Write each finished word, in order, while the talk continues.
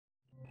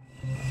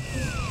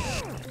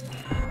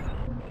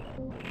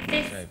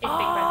is Big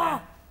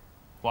Brother.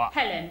 What?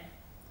 Helen,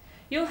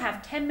 you'll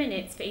have 10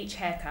 minutes for each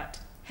haircut.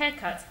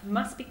 Haircuts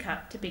must be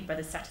cut to Big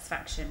Brother's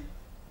satisfaction.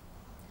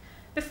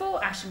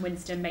 Before Ash and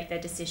Winston make their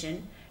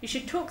decision, you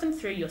should talk them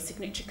through your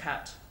signature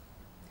cut.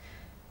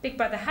 Big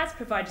Brother has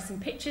provided some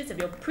pictures of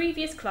your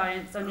previous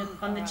clients on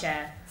the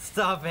chair.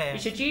 Stop it! You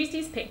should use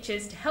these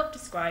pictures to help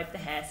describe the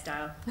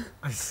hairstyle.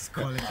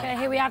 Okay,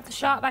 here we have the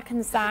short back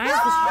and sides,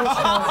 the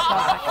traditional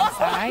short back and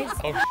sides.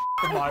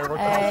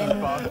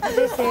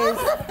 This is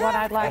what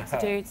I'd like to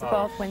do to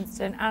both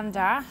Winston and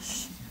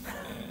Ash.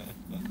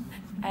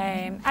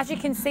 As you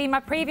can see, my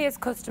previous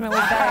customer was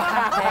very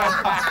happy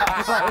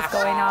with what was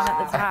going on at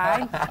the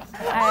time.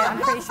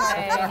 I'm pretty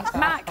sure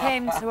Matt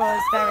came to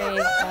us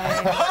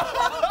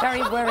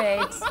very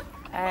worried.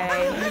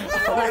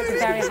 But that's a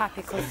very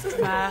happy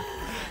customer.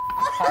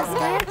 How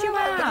scared you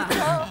are?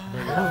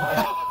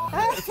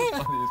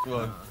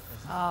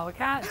 Oh, we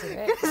can't do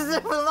it.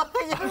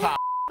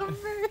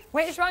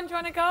 Which one do you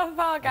want to go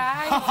for,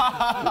 guys?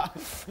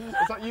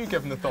 Is that you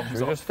giving the thumbs up?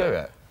 Should we just do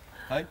it?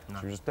 Hey?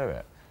 Should we just do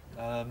it?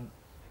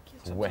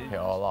 Whip it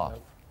all off.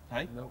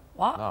 Hey? No.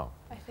 What? No.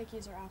 I think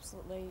yous are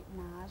absolutely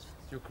mad.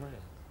 It's your career.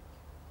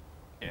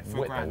 Yeah,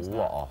 Whip a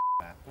lot off.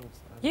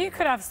 You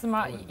could have some.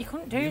 You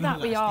couldn't do that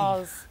with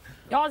yours.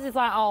 Yours is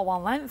like all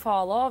one length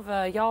all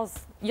over. Yours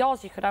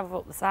you could have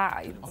up the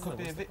sides. I could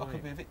be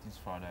evicted this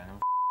Friday and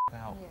I'm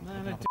out.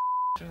 No,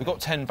 We've got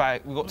 10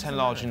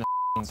 large in the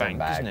bank,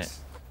 isn't it?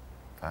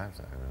 5's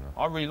not even enough.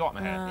 I really like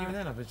my hair. Even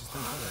then, I would just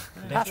don't do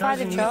it. That's why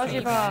they chose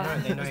you, bro.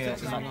 They know you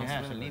like your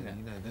hair, so leave it.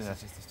 You know, this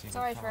is just a stupid. It's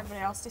alright for everybody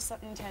else to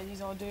sit and tell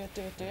yous all do it,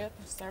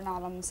 because they're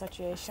not in the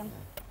situation.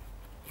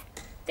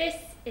 This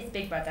is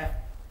Big Brother.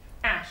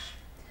 Ash,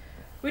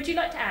 would you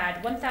like to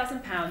add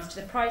 £1,000 to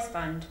the prize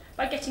fund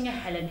by getting a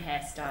Helen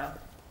hairstyle?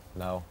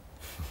 No.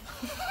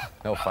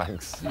 No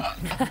thanks.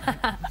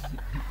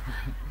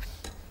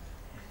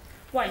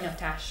 Why not,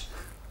 Ash?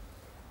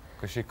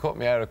 Because she cut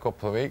my hair a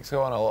couple of weeks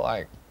ago and I look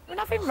like... There's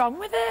nothing wrong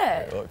with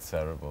it. It looks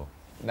terrible.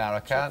 No, I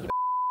can't.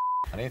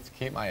 I need to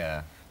keep my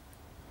hair.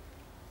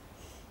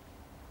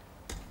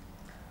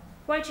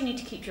 Why do you need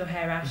to keep your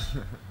hair, Ash?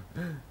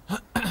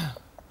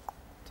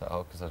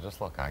 Because I just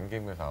look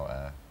hanging without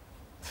hair.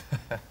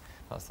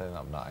 Not saying that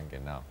I'm not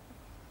hanging now.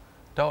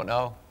 Don't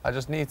know. I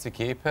just need to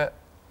keep it.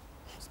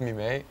 It's me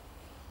mate.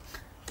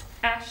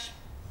 Ash,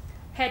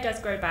 hair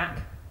does grow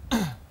back.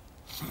 I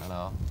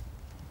know.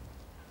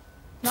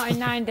 Not in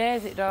 9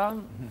 days, it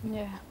don't.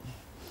 Yeah.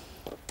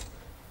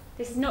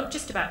 This is not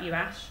just about you,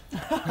 Ash.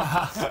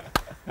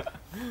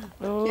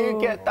 You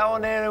get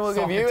down here and we'll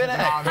give you an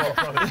egg. See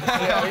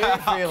how you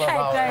feel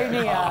about Get it.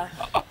 down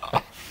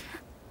here.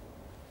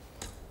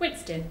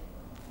 Winston,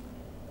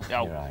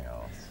 You're right,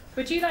 Alice.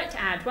 would you like to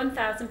add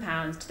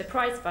 £1,000 to the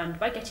prize fund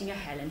by getting a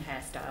Helen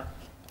hairstyle?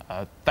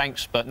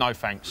 Thanks, but no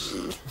thanks.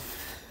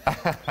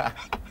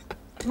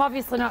 I'm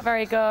obviously not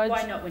very good.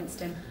 Why not,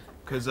 Winston?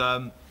 Because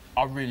I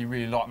really,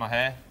 really like my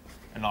hair.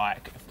 And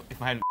like, if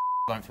my hair looks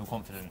I don't feel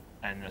confident.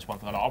 And that's one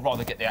thing I like. I'd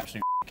rather get the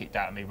absolute kicked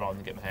out of me rather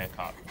than get my hair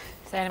cut.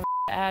 Saying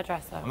a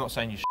hairdresser. I'm not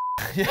saying you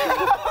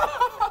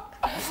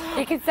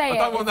You can say I it.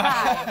 don't want it's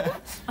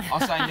that. fine.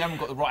 I'm saying you haven't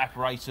got the right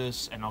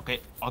apparatus, and I'll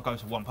go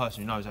to one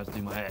person who knows how to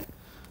do my hair,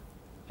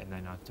 and they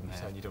know how to do my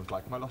hair. Saying you don't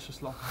like my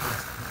luscious lock?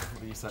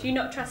 What are you saying? Do you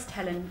not trust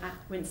Helen,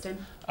 Winston?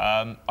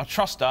 I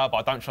trust her, but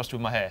I don't trust her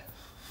with my hair.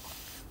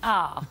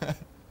 Ah.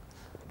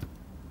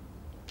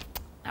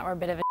 That were a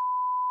bit of a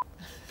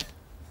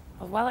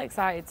I was well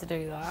excited to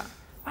do that.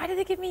 Why did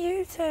they give me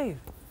you two?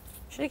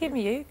 Should have given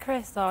me you,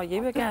 Chris, or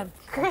you again.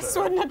 Chris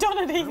wouldn't have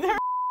done it either.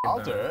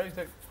 I'll do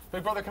it.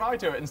 Big brother, can I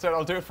do it? Instead,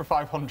 I'll do it for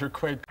 500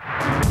 quid.